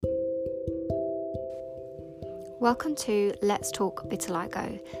Welcome to Let's Talk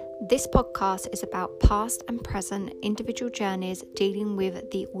Vitiligo. This podcast is about past and present individual journeys dealing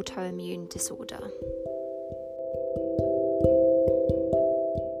with the autoimmune disorder.